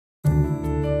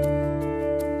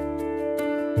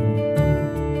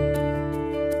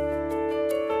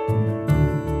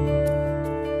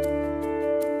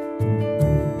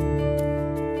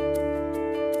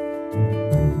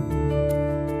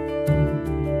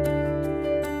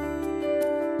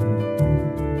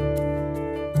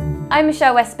I'm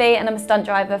Michelle Westby and I'm a stunt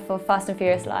driver for Fast and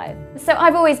Furious Live. So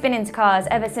I've always been into cars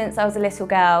ever since I was a little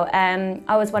girl.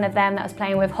 I was one of them that was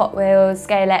playing with Hot Wheels,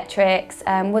 Scale Electrics,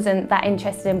 wasn't that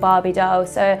interested in Barbie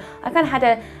dolls. So I kind of had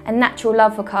a natural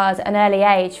love for cars at an early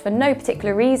age for no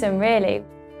particular reason really.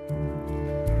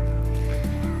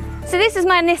 So this is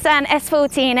my Nissan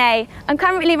S11E01. I'm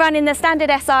currently running the standard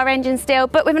SR engine still,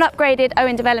 but with an upgraded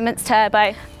Owen Developments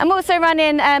turbo. I'm also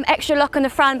running extra lock on the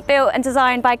front, built and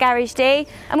designed by Garage D.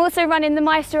 I'm also running the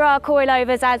Meister R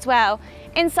coilovers as well.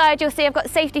 Inside you'll see I've got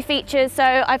safety features,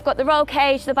 so I've got the roll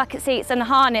cage, the bucket seats and the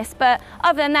harness, but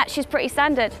other than that she's pretty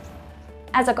standard.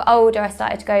 As I got older I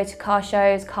started to go to car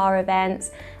shows, car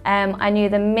events. I knew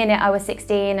the minute I was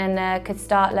 16 and could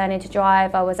start learning to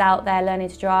drive, I was out there learning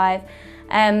to drive.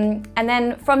 And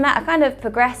then from that I kind of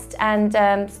progressed and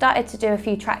started to do a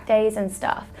few track days and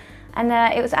stuff. And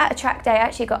it was at a track day I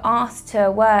actually got asked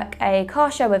to work a car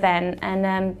show event,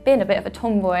 and being a bit of a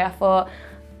tomboy I thought,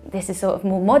 this is sort of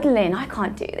more modelling, I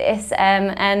can't do this.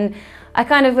 And I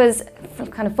kind of was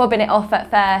fobbing it off at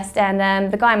first,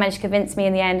 and the guy managed to convince me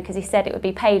in the end because he said it would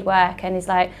be paid work, and he's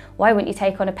like, why wouldn't you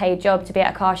take on a paid job to be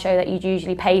at a car show that you'd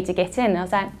usually pay to get in? And I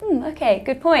was like, okay,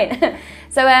 good point.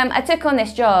 So I took on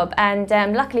this job, and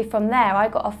luckily from there I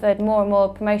got offered more and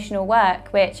more promotional work,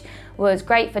 which was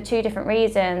great for two different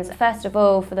reasons. First of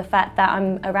all, for the fact that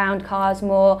I'm around cars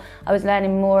more, I was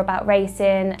learning more about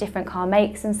racing, different car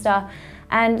makes and stuff.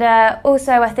 And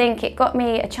also I think it got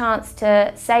me a chance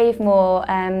to save more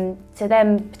to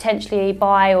then potentially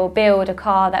buy or build a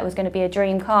car that was going to be a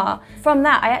dream car. From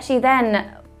that I actually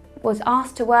then was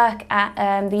asked to work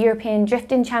at the European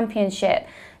Drifting Championship.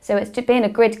 So it's being a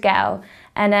grid girl,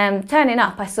 and turning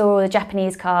up I saw all the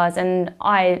Japanese cars, and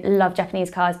I love Japanese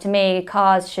cars. To me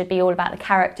cars should be all about the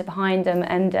character behind them,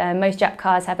 and most Jap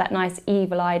cars have that nice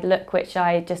evil-eyed look which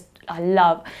I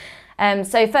love.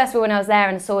 So first of all, when I was there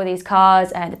and I saw these cars,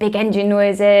 the big engine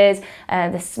noises,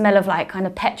 the smell of like kind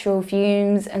of petrol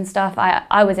fumes and stuff,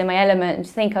 I was in my element, and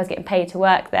to think I was getting paid to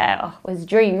work there was a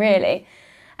dream really.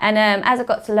 And as I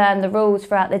got to learn the rules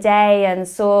throughout the day and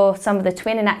saw some of the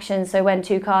twinning action, so when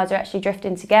two cars are actually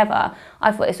drifting together,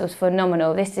 I thought this was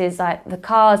phenomenal. This is like the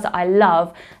cars that I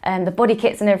love, and the body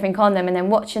kits and everything on them, and then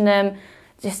watching them,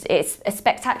 it's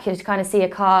spectacular to kind of see a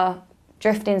car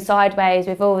drifting sideways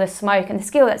with all the smoke and the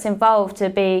skill that's involved to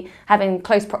be having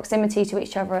close proximity to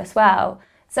each other as well.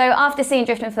 So after seeing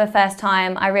drifting for the first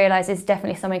time, I realised it's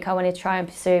definitely something I wanted to try and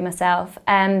pursue myself.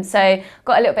 So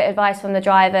got a little bit of advice from the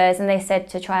drivers, and they said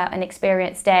to try out an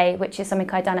experience day, which is something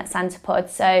I'd done at Santa Pod.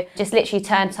 So just literally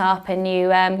turned up and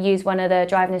you use one of the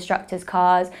driving instructor's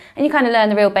cars, and you kind of learn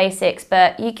the real basics,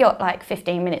 but you got like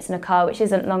 15 minutes in a car, which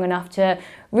isn't long enough to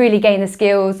really gain the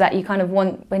skills that you kind of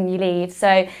want when you leave. So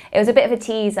it was a bit of a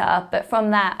teaser, but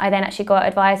from that I then actually got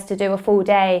advice to do a full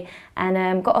day,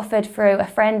 and got offered through a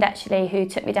friend actually who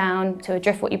took me down to a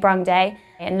Drift What You Brung day,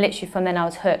 and literally from then I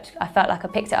was hooked. I felt like I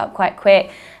picked it up quite quick.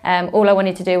 All I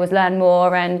wanted to do was learn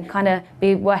more and kind of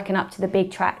be working up to the big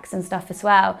tracks and stuff as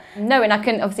well. Knowing I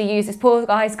couldn't obviously use this poor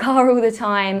guy's car all the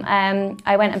time,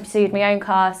 I went and pursued my own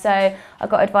car, so I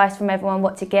got advice from everyone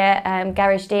what to get.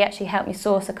 Garage D actually helped me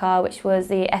source a car, which was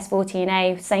the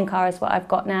S11E01, same car as what I've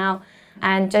got now,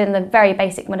 and doing the very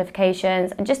basic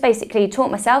modifications, and just basically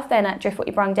taught myself then at Drift What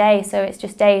You Brung Day. So it's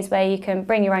just days where you can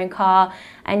bring your own car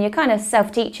and you're kind of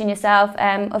self-teaching yourself.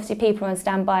 Obviously people on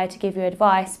standby to give you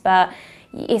advice, but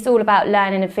it's all about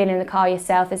learning and feeling the car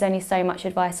yourself. There's only so much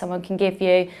advice someone can give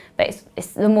you, but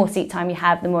it's the more seat time you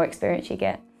have, the more experience you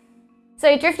get.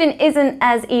 So drifting isn't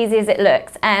as easy as it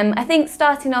looks. I think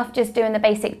starting off just doing the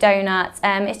basic donuts,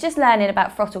 it's just learning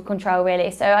about throttle control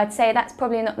really. So I'd say that's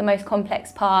probably not the most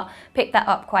complex part, pick that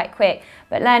up quite quick.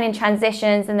 But learning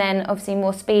transitions and then obviously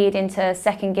more speed into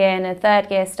second gear and third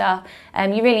gear stuff,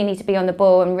 you really need to be on the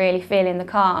ball and really feeling the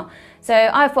car.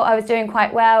 So I thought I was doing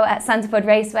quite well at Santa Pod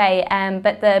Raceway,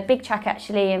 but the big track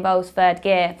actually involves third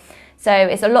gear. So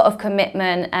it's a lot of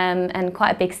commitment and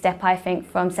quite a big step, I think,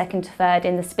 from second to third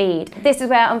in the speed. This is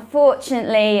where,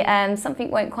 unfortunately, something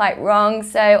went quite wrong.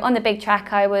 So on the big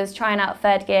track, I was trying out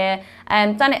third gear,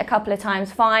 done it a couple of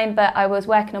times fine, but I was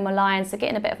working on my line, so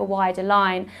getting a bit of a wider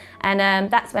line.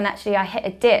 And that's when actually I hit a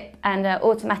dip, and an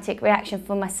automatic reaction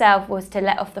for myself was to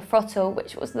let off the throttle,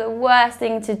 which was the worst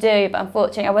thing to do, but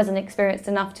unfortunately I wasn't experienced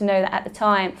enough to know that at the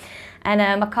time.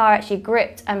 And my car actually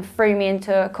gripped and threw me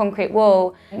into a concrete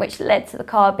wall, which led to the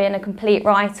car being a complete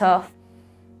write-off.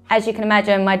 As you can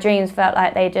imagine, my dreams felt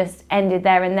like they just ended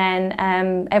there and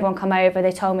then. Everyone come over,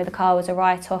 they told me the car was a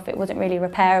write-off, it wasn't really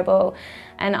repairable.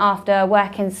 And after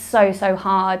working so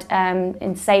hard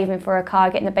in saving for a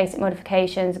car, getting the basic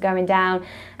modifications, going down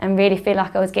and really feel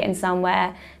like I was getting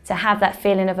somewhere, to have that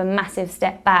feeling of a massive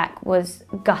step back was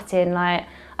gutting. Like,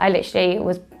 I literally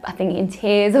was, I think, in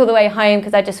tears all the way home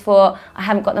because I just thought I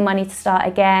haven't got the money to start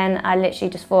again. I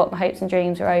literally just thought my hopes and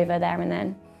dreams were over there and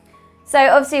then. So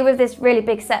obviously with this really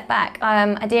big setback,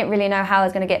 I didn't really know how I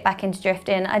was going to get back into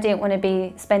drifting. I didn't want to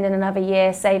be spending another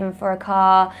year saving for a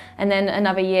car and then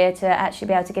another year to actually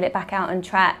be able to get it back out on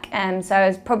track. So I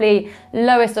was probably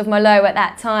lowest of my low at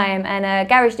that time, and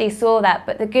Garage D saw that,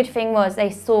 but the good thing was they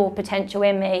saw potential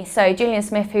in me. So Julian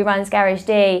Smith, who runs Garage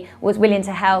D, was willing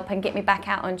to help and get me back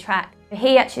out on track.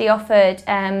 He actually offered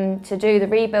to do the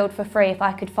rebuild for free if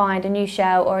I could find a new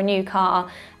shell or a new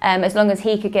car, as long as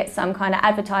he could get some kind of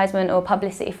advertisement or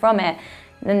publicity from it.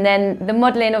 And then the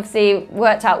modelling obviously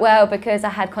worked out well because I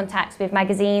had contacts with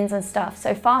magazines and stuff.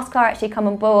 So Fast Car actually come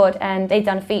on board and they'd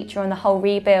done a feature on the whole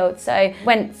rebuild. So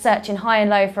went searching high and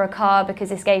low for a car because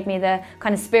this gave me the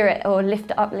kind of spirit or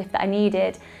uplift that I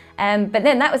needed. But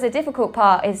then that was the difficult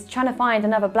part, is trying to find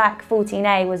another black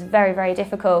 14A was very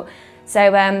difficult.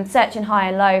 So searching high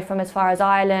and low from as far as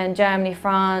Ireland, Germany,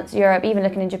 France, Europe, even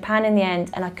looking in Japan in the end,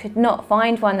 and I could not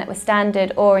find one that was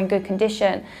standard or in good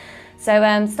condition.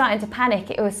 So starting to panic.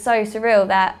 It was so surreal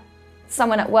that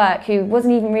someone at work who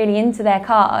wasn't even really into their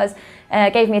cars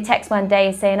gave me a text one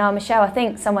day saying, "Oh, Michelle, I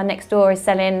think someone next door is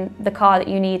selling the car that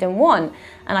you need and want."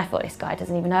 And I thought, this guy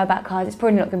doesn't even know about cars, it's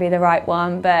probably not going to be the right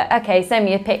one, but okay, send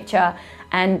me a picture.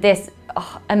 And this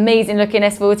amazing looking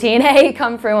S14A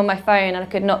come through on my phone, and I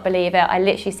could not believe it. I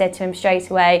literally said to him straight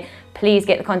away, "Please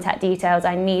get the contact details,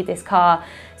 I need this car."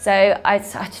 So I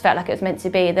just felt like it was meant to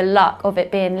be. The luck of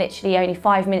it being literally only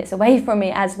 5 minutes away from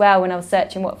me as well when I was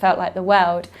searching what felt like the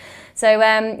world. So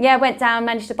yeah, went down,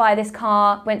 managed to buy this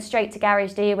car, went straight to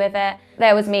Garage D with it.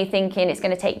 There was me thinking it's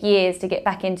going to take years to get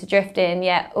back into drifting,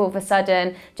 yet all of a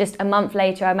sudden, just a month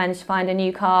later, I managed to find a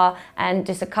new car, and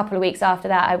just a couple of weeks after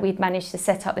that, we'd managed to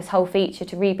set up this whole feature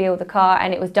to rebuild the car,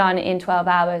 and it was done in 12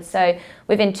 hours. So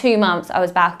within 2 months, I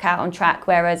was back out on track,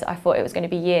 whereas I thought it was going to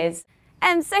be years.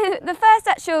 So the first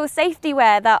actual safety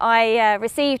wear that I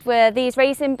received were these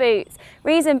racing boots.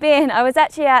 Reason being, I was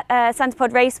actually at Santa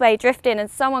Pod Raceway drifting and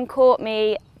someone caught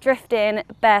me drifting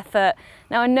barefoot.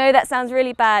 Now I know that sounds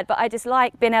really bad, but I just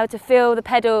like being able to feel the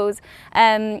pedals.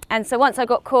 And so once I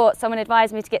got caught, someone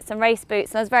advised me to get some race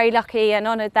boots, and I was very lucky and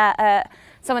honoured that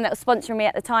someone that was sponsoring me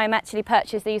at the time actually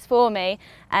purchased these for me,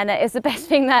 and it was the best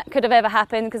thing that could have ever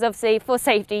happened, because obviously for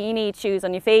safety you need shoes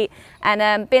on your feet,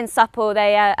 and being supple,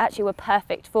 they actually were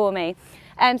perfect for me.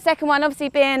 Second one, obviously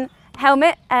being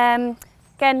helmet,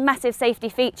 again, massive safety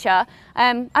feature.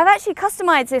 I've actually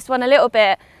customised this one a little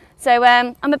bit. So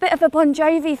I'm a bit of a Bon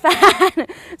Jovi fan,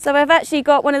 so I've actually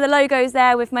got one of the logos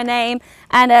there with my name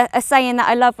and a saying that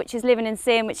I love, which is "Living in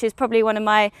Sin," which is probably one of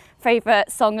my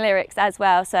favourite song lyrics as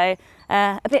well. So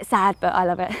a bit sad, but I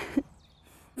love it.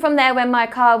 From there, when my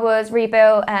car was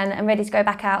rebuilt and ready to go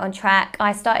back out on track,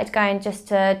 I started going just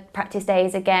to practice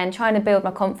days again, trying to build my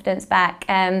confidence back,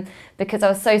 because I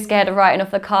was so scared of writing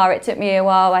off the car. It took me a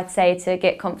while, I'd say, to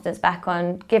get confidence back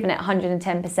on giving it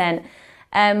 110%.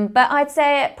 But I'd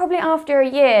say probably after a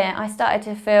year, I started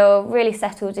to feel really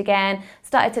settled again,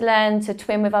 started to learn to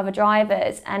twin with other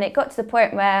drivers, and it got to the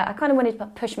point where I kind of wanted to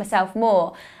push myself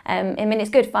more. I mean, it's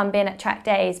good fun being at track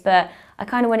days, but I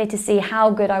kind of wanted to see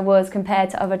how good I was compared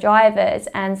to other drivers,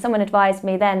 and someone advised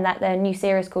me then that the new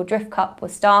series called Drift Cup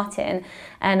was starting,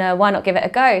 and why not give it a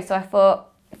go? So I thought,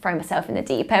 throw myself in the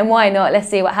deep end, why not? Let's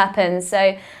see what happens. So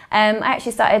I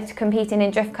actually started competing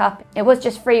in Drift Cup. It was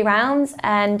just 3 rounds,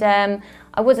 and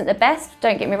I wasn't the best,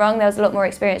 don't get me wrong, there was a lot more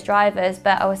experienced drivers,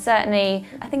 but I was certainly,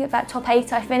 I think about top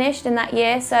 8 I finished in that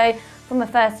year. So from the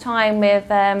first time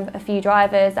with a few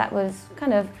drivers, that was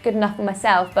kind of good enough for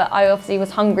myself, but I obviously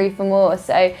was hungry for more.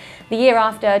 So the year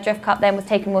after, Drift Cup then was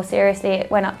taken more seriously.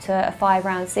 It went up to a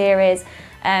 5-round series.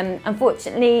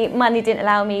 Unfortunately, money didn't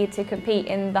allow me to compete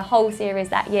in the whole series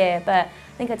that year, but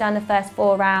I think I'd done the first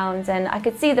 4 rounds and I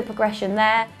could see the progression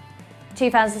there.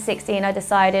 2016, I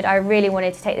decided I really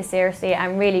wanted to take this seriously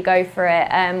and really go for it.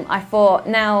 I thought,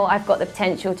 now I've got the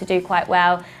potential to do quite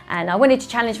well, and I wanted to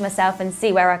challenge myself and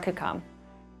see where I could come.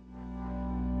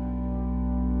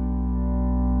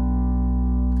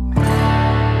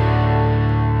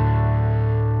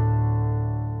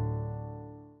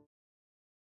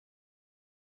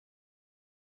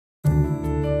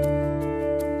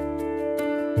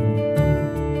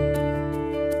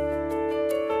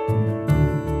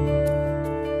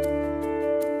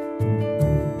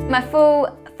 My full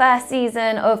first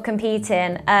season of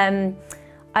competing,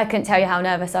 I couldn't tell you how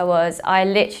nervous I was. I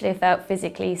literally felt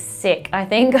physically sick, I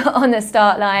think, on the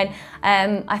start line.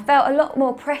 I felt a lot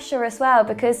more pressure as well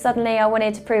because suddenly I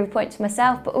wanted to prove a point to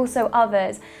myself, but also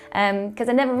others, because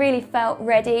I never really felt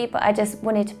ready, but I just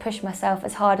wanted to push myself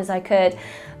as hard as I could.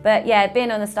 But yeah, being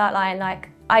on the start line, like,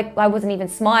 I wasn't even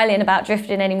smiling about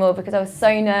drifting anymore because I was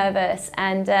so nervous.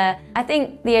 And I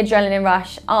think the adrenaline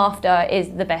rush after is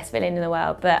the best feeling in the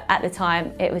world, but at the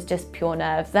time it was just pure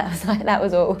nerves. That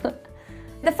was all.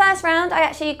 The first round, I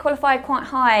actually qualified quite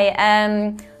high.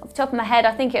 Off the top of my head,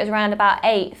 I think it was around about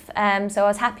 8th, so I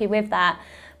was happy with that.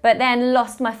 But then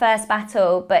lost my first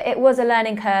battle, but it was a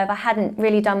learning curve. I hadn't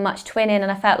really done much twinning,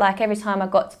 and I felt like every time I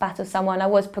got to battle someone, I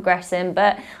was progressing,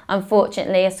 but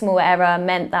unfortunately a small error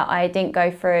meant that I didn't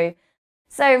go through.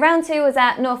 So round 2 was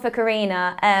at Norfolk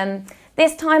Arena.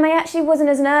 This time I actually wasn't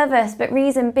as nervous, but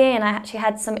reason being I actually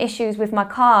had some issues with my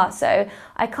car, so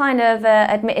I kind of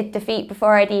admitted defeat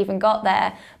before I'd even got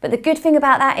there. But the good thing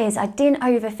about that is I didn't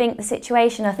overthink the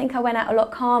situation. I think I went out a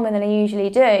lot calmer than I usually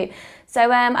do. So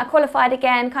I qualified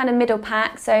again, kind of middle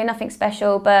pack, so nothing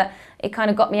special, but it kind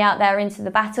of got me out there into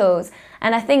the battles.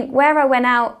 And I think where I went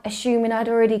out assuming I'd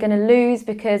already going to lose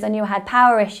because I knew I had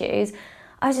power issues,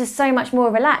 I was just so much more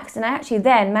relaxed, and I actually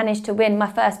then managed to win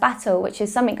my first battle, which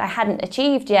is something I hadn't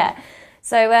achieved yet.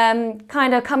 So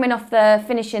kind of coming off the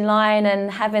finishing line and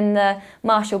having the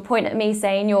marshal point at me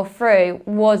saying you're through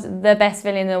was the best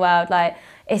feeling in the world. Like,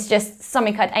 it's just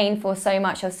something I'd aimed for so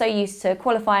much. I was so used to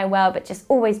qualifying well, but just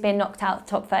always being knocked out of the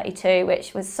top 32,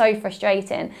 which was so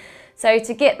frustrating. So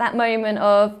to get that moment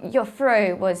of you're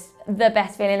through was the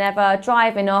best feeling ever.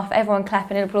 Driving off, everyone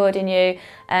clapping and applauding you.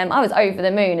 I was over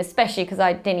the moon, especially because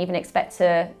I didn't even expect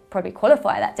to probably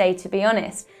qualify that day, to be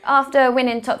honest. After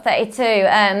winning top 32,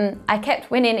 I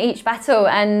kept winning each battle,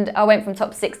 and I went from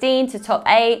top 16 to top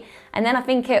 8. And then I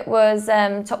think it was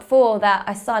top 4 that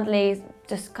I suddenly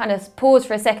just kind of paused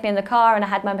for a second in the car, and I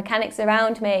had my mechanics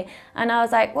around me. And I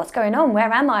was like, what's going on?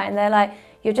 Where am I? And they're like,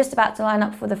 you're just about to line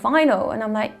up for the final. And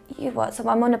I'm like, you what? So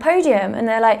I'm on the podium? And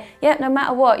they're like, yeah, no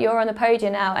matter what, you're on the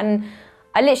podium now. And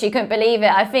I literally couldn't believe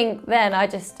it. I think then I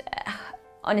just,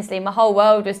 honestly, my whole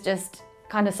world was just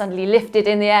kind of suddenly lifted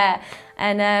in the air.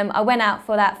 And I went out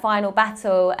for that final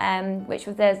battle, which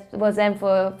was then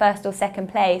for first or second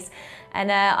place.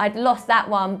 And I'd lost that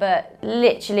one, but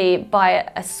literally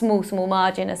by a small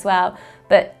margin as well.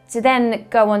 But to then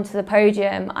go onto the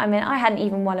podium, I mean, I hadn't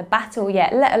even won a battle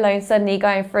yet, let alone suddenly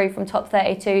going through from top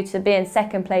 32 to being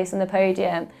second place on the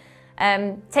podium.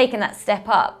 Taking that step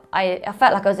up, I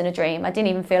felt like I was in a dream. I didn't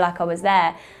even feel like I was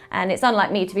there. And it's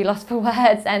unlike me to be lost for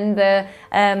words. And the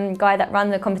guy that ran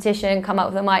the competition come up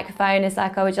with a microphone. It's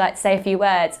like, oh, would you like to say a few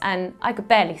words? And I could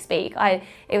barely speak.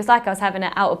 It was like I was having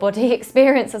an out-of-body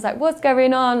experience. I was like, what's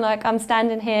going on? Like, I'm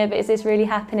standing here, but is this really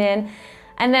happening?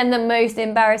 And then the most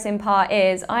embarrassing part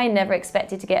is I never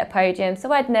expected to get a podium,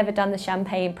 so I'd never done the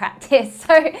champagne practice.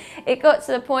 So it got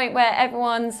to the point where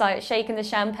everyone's like shaking the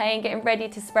champagne, getting ready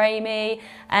to spray me,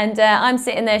 and I'm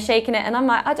sitting there shaking it, and I'm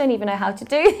like, I don't even know how to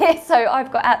do this. So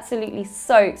I've got absolutely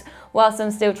soaked whilst I'm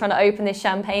still trying to open this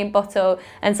champagne bottle,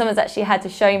 and someone's actually had to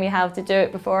show me how to do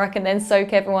it before I can then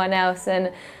soak everyone else.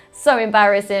 And so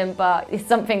embarrassing, but it's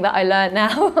something that I learned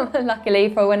now,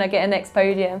 luckily, for when I get a next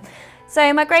podium.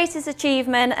 So my greatest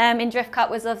achievement in Drift Cup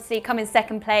was obviously coming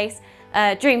second place.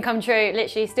 Dream come true,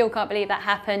 literally still can't believe that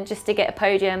happened. Just to get a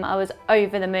podium, I was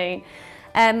over the moon.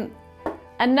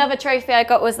 Another trophy I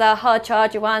got was the hard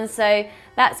charger one, so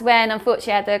that's when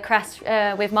unfortunately I had the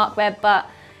crash with Mark Webb, but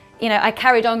you know, I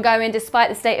carried on going despite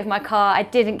the state of my car. I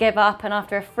didn't give up, and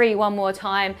after a free one more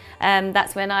time,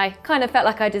 that's when I kind of felt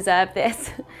like I deserved this.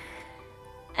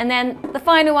 And then the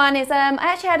final one is I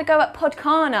actually had to go at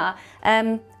Podcarna.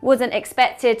 Wasn't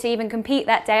expected to even compete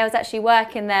that day. I was actually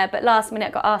working there, but last minute I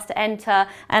got asked to enter,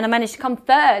 and I managed to come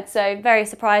third, so very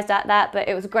surprised at that, but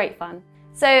it was great fun.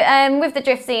 So with the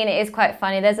drift scene, it is quite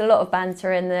funny. There's a lot of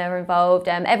banter in there involved.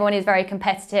 Everyone is very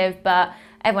competitive, but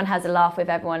everyone has a laugh with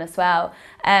everyone as well.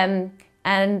 And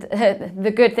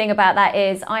the good thing about that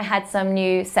is I had some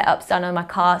new setups done on my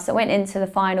car, so I went into the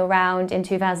final round in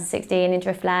 2016 in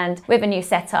Driftland with a new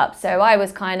setup, so I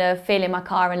was kind of feeling my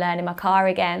car and learning my car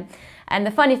again. And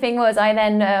the funny thing was I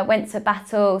then went to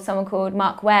battle someone called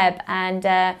Mark Webb,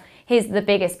 and he's the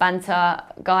biggest banter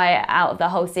guy out of the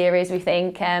whole series, we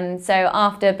think. So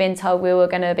after being told we were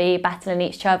going to be battling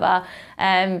each other,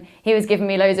 he was giving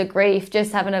me loads of grief,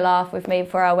 just having a laugh with me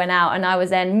before I went out, and I was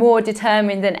then more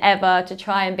determined than ever to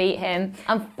try and beat him.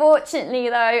 Unfortunately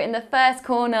though, in the first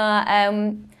corner,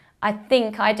 I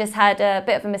think I just had a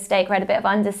bit of a mistake, I had a bit of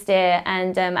understeer,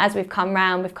 and as we've come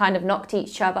round, we've kind of knocked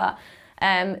each other.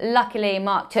 Luckily,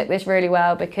 Mark took this really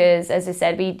well because, as I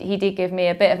said, he did give me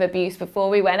a bit of abuse before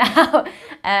we went out.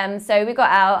 So we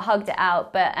got out, hugged it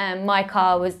out, but my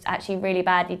car was actually really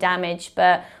badly damaged,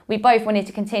 but we both wanted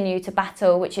to continue to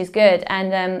battle, which is good.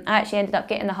 And I actually ended up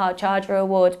getting the Hard Charger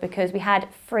award because we had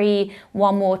free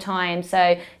one more time.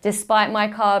 So despite my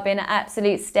car being an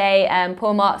absolute state,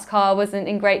 poor Mark's car wasn't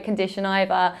in great condition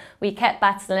either, we kept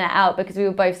battling it out because we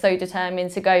were both so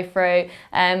determined to go through.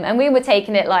 And we were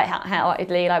taking it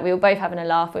lightheartedly, like we were both having a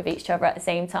laugh with each other at the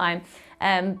same time.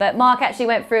 But Mark actually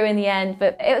went through in the end,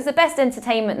 but it was the best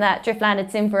entertainment that Driftland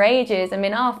had seen for ages. I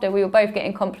mean, after we were both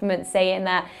getting compliments saying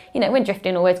that, you know, when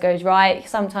drifting always goes right,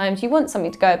 sometimes you want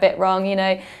something to go a bit wrong, you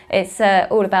know, it's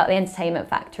all about the entertainment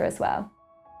factor as well.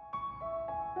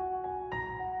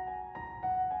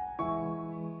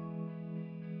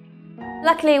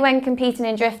 Luckily, when competing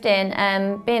in drifting,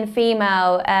 being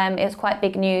female, it was quite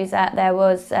big news that there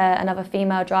was another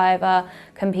female driver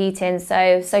competing,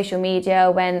 so social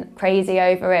media went crazy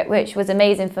over it, which was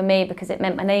amazing for me because it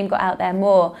meant my name got out there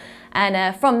more.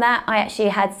 And from that, I actually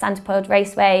had Santa Pod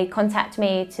Raceway contact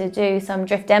me to do some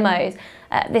drift demos.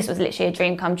 This was literally a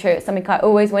dream come true. It's something I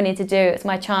always wanted to do. It's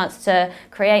my chance to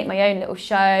create my own little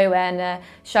show and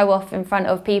show off in front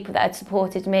of people that had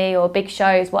supported me, or big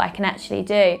shows, what I can actually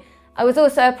do. I was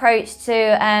also approached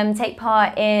to take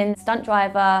part in Stunt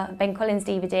Driver, Ben Collins'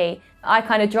 DVD. I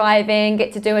kind of drive in,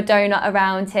 get to do a donut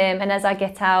around him, and as I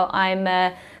get out, I'm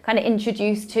kind of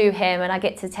introduced to him, and I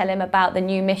get to tell him about the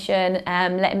new mission,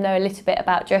 let him know a little bit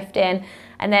about drifting.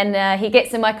 And then he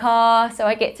gets in my car, so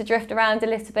I get to drift around a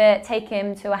little bit, take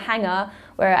him to a hangar,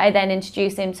 where I then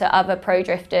introduce him to other pro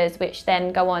drifters, which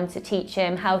then go on to teach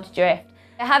him how to drift.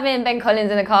 Having Ben Collins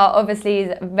in the car obviously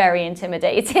is very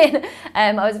intimidating.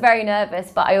 I was very nervous,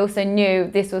 but I also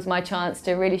knew this was my chance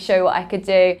to really show what I could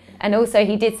do. And also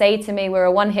he did say to me, we're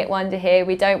a one-hit wonder here.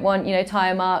 We don't want, you know,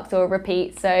 tyre marks or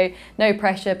repeats, so no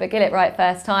pressure, but get it right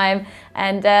first time.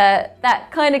 And that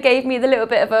kind of gave me the little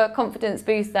bit of a confidence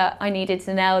boost that I needed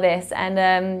to nail this.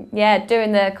 And yeah,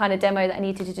 doing the kind of demo that I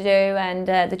needed to do and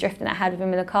the drifting I had with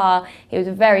him in the car, he was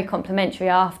very complimentary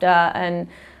after, and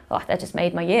oh, that just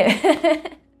made my year.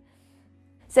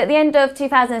 So at the end of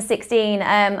 2016,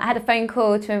 I had a phone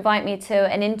call to invite me to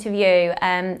an interview.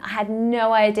 I had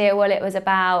no idea what it was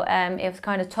about. It was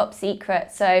kind of top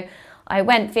secret. So I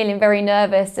went feeling very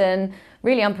nervous and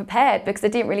really unprepared because I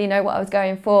didn't really know what I was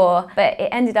going for. But it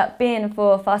ended up being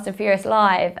for Fast and Furious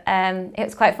Live. It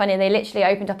was quite funny. They literally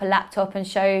opened up a laptop and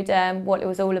showed what it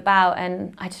was all about.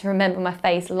 And I just remember my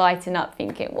face lighting up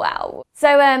thinking, wow.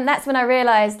 So that's when I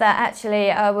realised that actually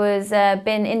I was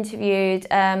being interviewed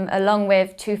along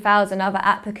with 2,000 other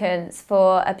applicants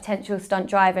for a potential stunt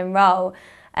driving role.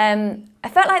 I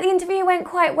felt like the interview went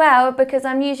quite well because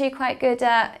I'm usually quite good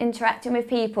at interacting with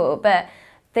people, but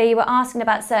they were asking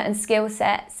about certain skill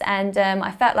sets, and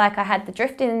I felt like I had the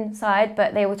drifting side,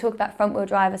 but they were talking about front wheel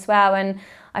drive as well. And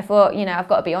I thought, you know, I've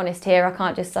got to be honest here, I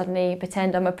can't just suddenly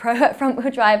pretend I'm a pro at front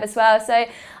wheel drive as well. So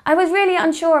I was really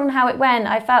unsure on how it went.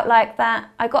 I felt like that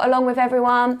I got along with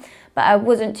everyone, but I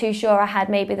wasn't too sure I had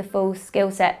maybe the full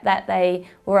skill set that they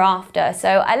were after. So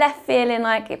I left feeling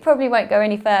like it probably won't go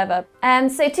any further.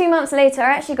 So 2 months later,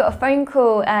 I actually got a phone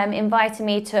call inviting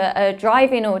me to a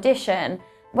driving audition.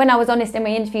 When I was honest in my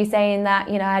interview saying that,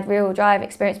 you know, I had rear-wheel drive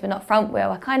experience but not front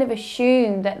wheel, I kind of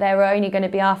assumed that they were only going to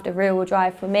be after rear-wheel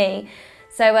drive for me.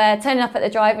 So turning up at the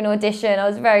driving audition, I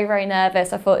was very, very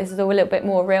nervous. I thought this was all a little bit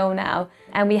more real now.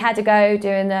 And we had to go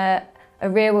doing a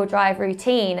rear-wheel drive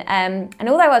routine. And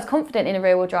although I was confident in a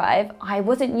rear-wheel drive, I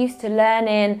wasn't used to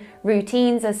learning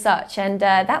routines as such. And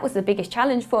that was the biggest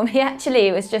challenge for me, actually.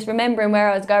 It was just remembering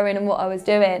where I was going and what I was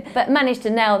doing. But managed to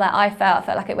nail that, I felt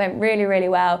like it went really, really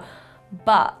well.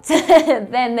 But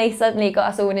then they suddenly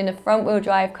got us all in a front wheel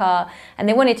drive car and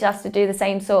they wanted us to do the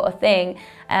same sort of thing.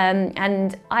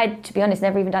 And I'd, to be honest,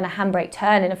 never even done a handbrake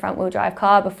turn in a front wheel drive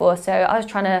car before. So I was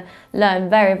trying to learn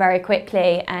very, very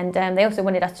quickly. And they also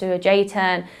wanted us to do a J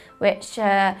turn, which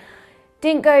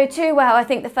didn't go too well, I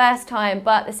think, the first time,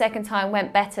 but the second time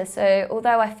went better. So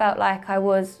although I felt like I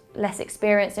was less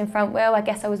experienced in front wheel, I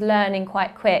guess I was learning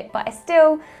quite quick, but I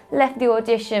still left the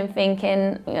audition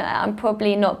thinking, yeah, I'm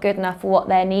probably not good enough for what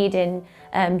they're needing,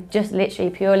 just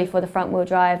literally purely for the front wheel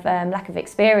drive lack of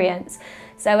experience.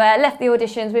 So I left the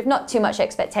auditions with not too much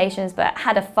expectations, but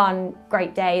had a fun,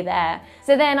 great day there.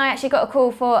 So then I actually got a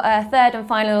call for a third and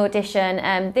final audition.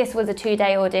 This was a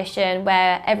 2-day audition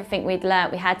where everything we'd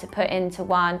learnt we had to put into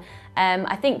one.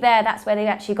 I think that's where they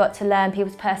actually got to learn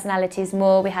people's personalities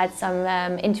more. We had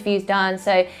some interviews done,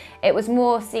 so it was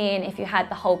more seeing if you had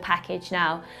the whole package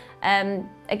now.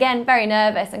 again, very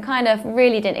nervous and kind of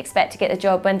really didn't expect to get the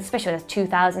job, when especially there's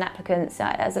 2,000 applicants.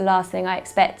 That was the last thing I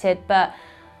expected, but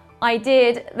I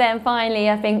did then finally,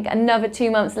 I think another 2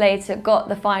 months later, got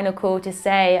the final call to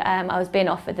say I was being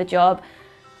offered the job.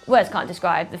 Words can't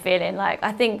describe the feeling. Like,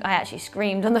 I think I actually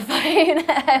screamed on the phone.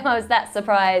 I was that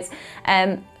surprised.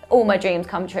 All my dreams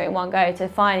come true in one go. To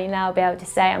finally now be able to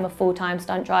say I'm a full-time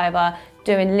stunt driver,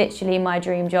 doing literally my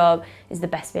dream job, is the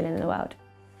best feeling in the world.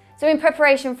 So in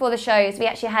preparation for the shows, we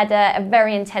actually had a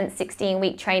very intense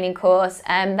 16-week training course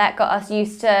that got us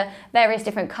used to various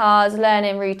different cars,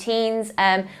 learning routines,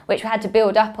 which we had to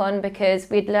build up on, because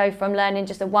we'd go from learning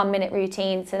just a 1-minute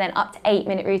routine to then up to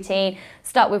 8-minute routine.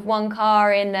 Start with one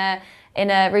car in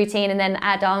a routine and then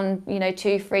add on, you know,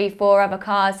 2, 3, 4 other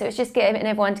cars. So it's just getting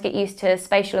everyone to get used to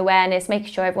spatial awareness, making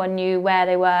sure everyone knew where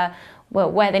they were, well,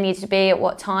 where they needed to be at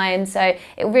what time. So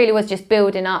it really was just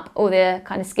building up all the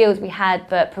kind of skills we had,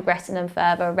 but progressing them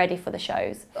further, ready for the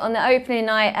shows. On the opening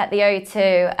night at the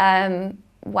O2,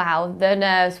 wow, the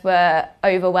nerves were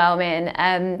overwhelming.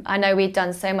 I know we'd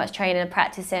done so much training and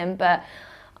practicing, but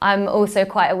I'm also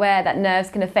quite aware that nerves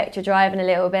can affect your driving a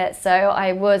little bit. So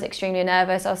I was extremely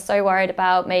nervous. I was so worried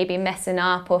about maybe messing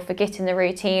up or forgetting the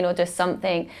routine or just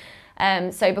something.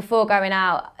 So before going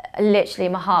out, literally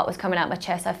my heart was coming out my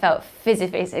chest. I felt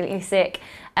physically sick.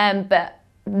 But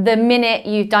the minute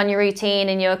you've done your routine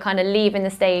and you're kind of leaving the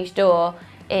stage door,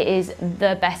 it is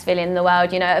the best feeling in the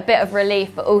world. You know, a bit of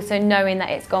relief, but also knowing that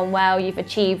it's gone well. You've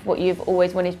achieved what you've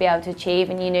always wanted to be able to achieve,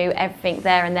 and you knew everything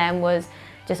there and then was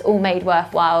just all made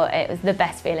worthwhile. It was the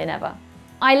best feeling ever.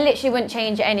 I literally wouldn't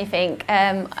change anything.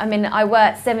 I mean, I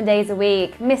worked 7 days a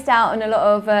week, missed out on a lot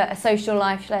of a social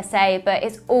life, shall I say, but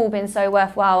it's all been so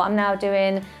worthwhile. I'm now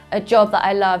doing a job that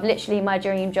I love, literally my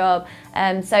dream job.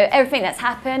 So everything that's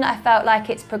happened, I felt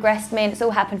like it's progressed me, and it's all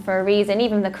happened for a reason.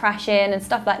 Even the crashing and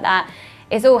stuff like that,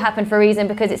 it's all happened for a reason,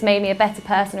 because it's made me a better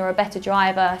person or a better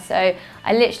driver. So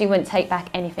I literally wouldn't take back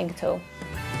anything at all.